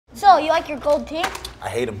So, you like your gold teeth? I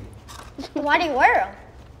hate them. Why do you wear them?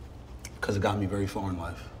 Because it got me very far in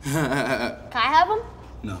life. Can I have them?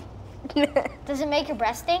 No. Does it make your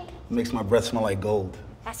breath stink? It makes my breath smell like gold.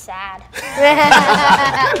 That's sad.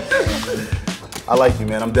 I like you,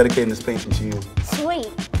 man. I'm dedicating this painting to you. Sweet.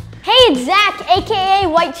 Hey, it's Zach, aka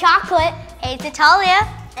White Chocolate. Hey, it's Italia.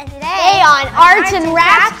 And today on Arts and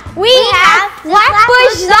Raps, we have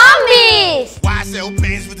Flatbush Zombies. Why sell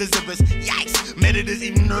pants with the zippers? Yikes! Meditors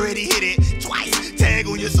even already hit it twice. Tag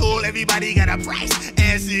on your soul, everybody got a price.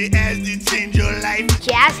 Acid as to change your life.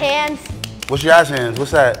 Jazz hands. What's your ass hands? What's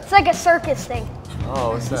that? It's like a circus thing.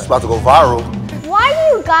 Oh, what's It's that? about to go viral. Why do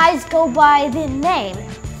you guys go by the name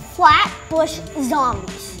Flatbush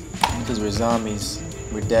Zombies? Because we're zombies.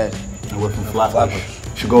 We're dead. And we're from Flatbush.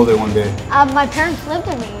 Should go there one day. My parents lived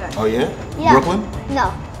in New York. Oh yeah? Yeah. Brooklyn?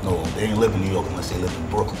 No. No, they ain't live in New York unless they live in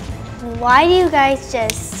Brooklyn. Why do you guys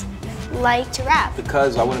just like to rap?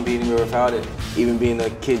 Because I wouldn't be anywhere without it. Even being a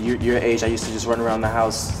kid your age, I used to just run around the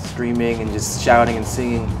house screaming and just shouting and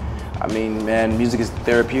singing. I mean, man, music is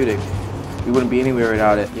therapeutic. We wouldn't be anywhere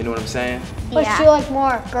without it. You know what I'm saying? What do you like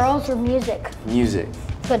more, girls or music? Music.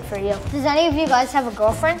 Good for you. Does any of you guys have a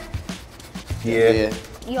girlfriend? Yeah.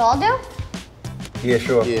 You all do? Yeah,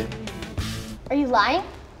 sure. Yeah. Are you lying?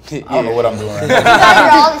 I don't know what I'm doing right now. You guys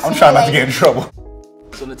are all the I'm trying not to get in trouble.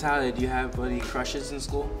 So Natalia, do you have any crushes in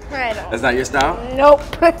school? I don't. That's not your style? Nope.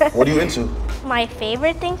 What are you into? My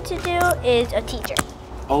favorite thing to do is a teacher.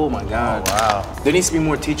 Oh my God. Oh, wow. There needs to be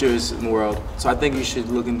more teachers in the world. So I think you should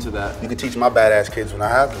look into that. You can teach my badass kids when I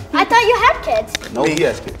have them. I thought you had kids. No, he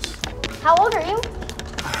has kids. How old are you?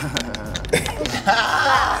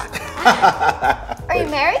 Are you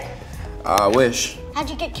married? I wish. How'd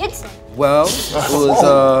you get kids then? Well, it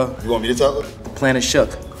was You want me to tell her? the planet shook.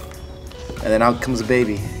 And then out comes a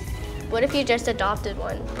baby. What if you just adopted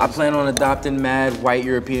one? I plan on adopting mad white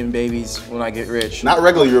European babies when I get rich. Not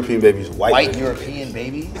regular European babies, white babies. European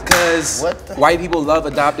baby? Because What the- white people love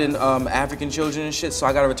adopting African children and shit, so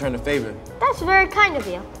I gotta return the favor. That's very kind of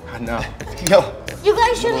you. I know. Yo, You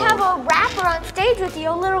guys should have a rapper on stage with you,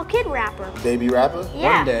 a little kid rapper. baby rapper?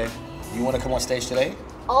 Yeah. One day. You want to come on stage today?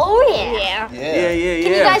 Oh yeah. Yeah.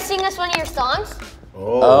 Can you guys sing us one of your songs?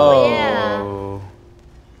 Oh. Yeah.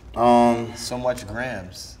 So much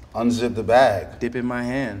grams. Unzip the bag. Dip in my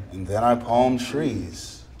hand. And then I palm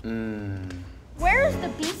trees. Where is the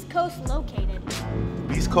Beast Coast located?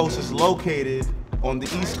 The East Coast is located on the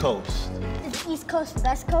East Coast. Is East Coast the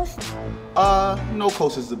best coast? No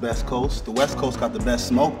coast is the best coast. The West Coast got the best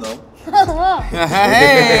smoke though.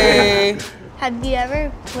 Hey! Have you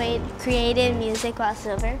ever created music while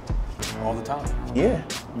sober? All the time. Yeah.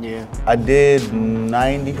 Yeah. I did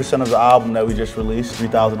 90% of the album that we just released,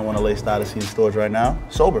 3001 LA Odyssey in stores right now,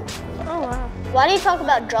 sober. Oh wow. Why do you talk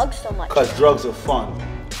about drugs so much? Because drugs are fun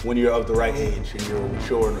when you're of the right age and you're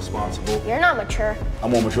mature and responsible. You're not mature.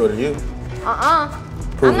 I'm more mature than you. I'm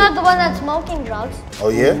Prove not it. the one that's smoking drugs. Oh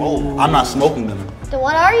yeah? I'm not smoking them. Then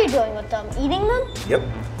what are you doing with them? Eating them? Yep.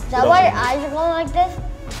 Is that why your eyes are going like this?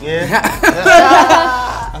 Yeah.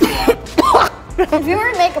 If you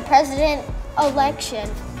were to make a president election,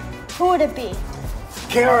 who would it be?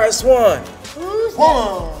 KRS-One. Who's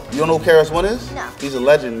that? You don't know who KRS-One is? No. He's a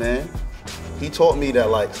legend, man. He taught me that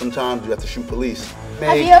like sometimes you have to shoot police.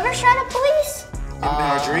 Have you ever shot a police? In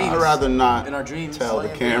our dreams. I'd rather not In our dreams. tell the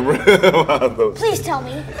camera about those. Please tell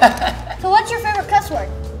me. So what's your favorite cuss word?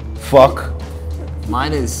 Fuck.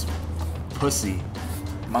 Mine is pussy.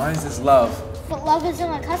 Mine's is love. But love isn't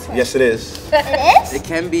a cuss word. Yes, it is. It is? It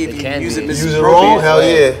can be if you can use be. it Use it wrong? misappropriate. Hell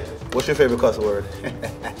yeah. What's your favorite cuss word?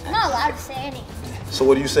 I'm not allowed to say any. So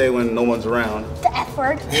what do you say when no one's around? The F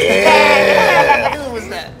word.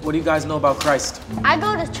 What do you guys know about Christ? I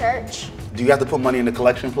go to church. Do you have to put money in the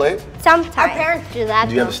collection plate? Sometimes. Our parents do that.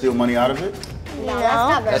 Do you ever steal money out of it? No, that's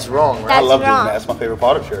not very That's wrong, right? I That's love doing wrong. that. That's my favorite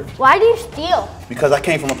part of church. Why do you steal? Because I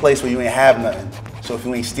came from a place where you ain't have nothing. So if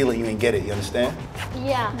you ain't steal it, you ain't get it. You understand?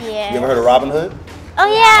 Yeah. Yeah. You ever heard of Robin Hood? Oh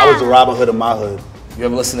I was the yeah. Robin Hood of my hood. You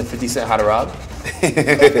ever listen to 50 Cent How to Rob?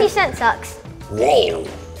 50 Cent sucks. Whoa.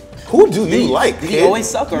 Who do you like, did kid? he always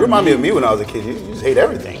suck, or You remind me of me when I was a kid. You just hate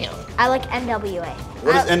everything. I like NWA.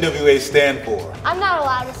 What does NWA stand for? I'm not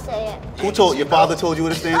allowed to say it. Who told your father told you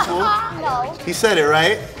what it stands for? No. He said it,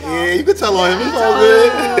 right? Yeah, you could tell on him. It's all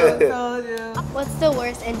good. What's the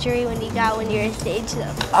worst injury when you got when you're on stage though?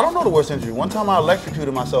 I don't know the worst injury. One time I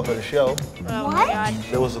electrocuted myself at a show. Oh my god.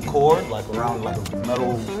 There was a cord, like around like a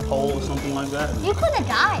metal pole or something like that. You could have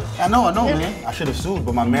died. I know, man. I should have sued,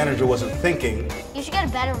 but my manager wasn't thinking. You should get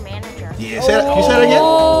a better manager. Yeah, say that, you say that again?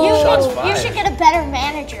 You should get a better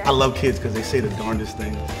manager. I love kids because they say the darndest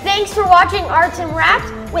things. Thanks for watching Arts and Raps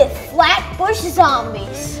with Flatbush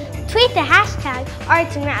Zombies. Tweet the hashtag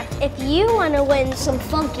arts and raps if you want to win some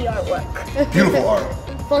funky artwork. Beautiful art.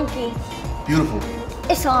 Funky. Beautiful.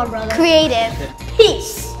 It's on, brother. Creative.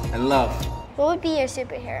 Peace. And love. What would be your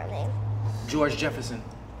superhero name? George Jefferson.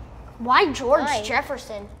 Why George Why?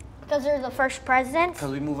 Jefferson? Because they're the first president?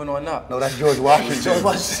 Because we moving on up. No, that's George Washington. George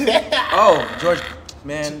Washington. Oh,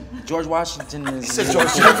 George Washington is...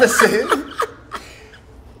 George Jefferson.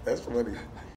 That's funny.